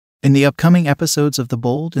In the upcoming episodes of The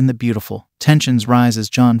Bold and the Beautiful, tensions rise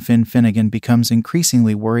as John Finnegan becomes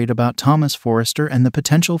increasingly worried about Thomas Forrester and the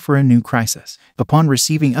potential for a new crisis. Upon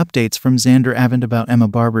receiving updates from Xander Avant about Emma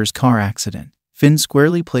Barber's car accident, Finn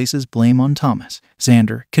squarely places blame on Thomas.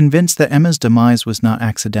 Xander, convinced that Emma's demise was not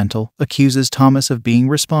accidental, accuses Thomas of being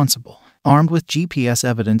responsible. Armed with GPS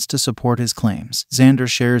evidence to support his claims, Xander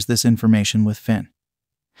shares this information with Finn,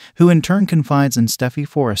 who in turn confides in Steffy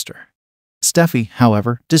Forrester. Steffy,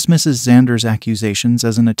 however, dismisses Xander's accusations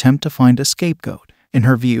as an attempt to find a scapegoat. In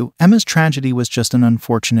her view, Emma's tragedy was just an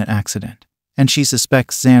unfortunate accident, and she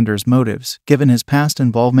suspects Xander's motives, given his past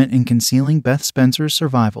involvement in concealing Beth Spencer's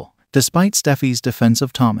survival. Despite Steffy's defense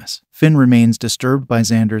of Thomas, Finn remains disturbed by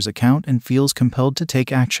Xander's account and feels compelled to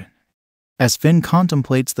take action. As Finn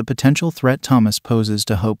contemplates the potential threat Thomas poses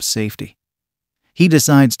to Hope's safety, he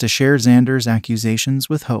decides to share Xander's accusations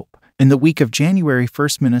with Hope. In the week of January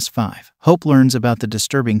 1-5, Hope learns about the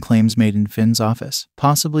disturbing claims made in Finn's office,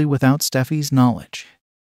 possibly without Steffy's knowledge.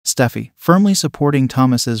 Steffy, firmly supporting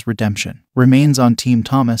Thomas's redemption, remains on Team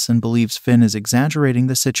Thomas and believes Finn is exaggerating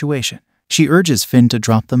the situation. She urges Finn to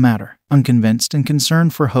drop the matter. Unconvinced and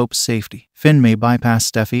concerned for Hope's safety, Finn may bypass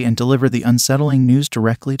Steffy and deliver the unsettling news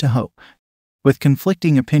directly to Hope. With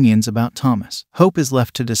conflicting opinions about Thomas, Hope is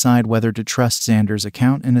left to decide whether to trust Xander's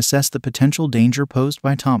account and assess the potential danger posed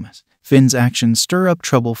by Thomas. Finn's actions stir up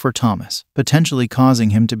trouble for Thomas, potentially causing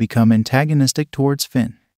him to become antagonistic towards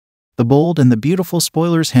Finn. The Bold and the Beautiful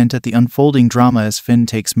spoilers hint at the unfolding drama as Finn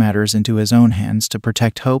takes matters into his own hands to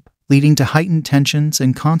protect Hope, leading to heightened tensions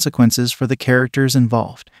and consequences for the characters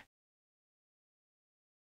involved.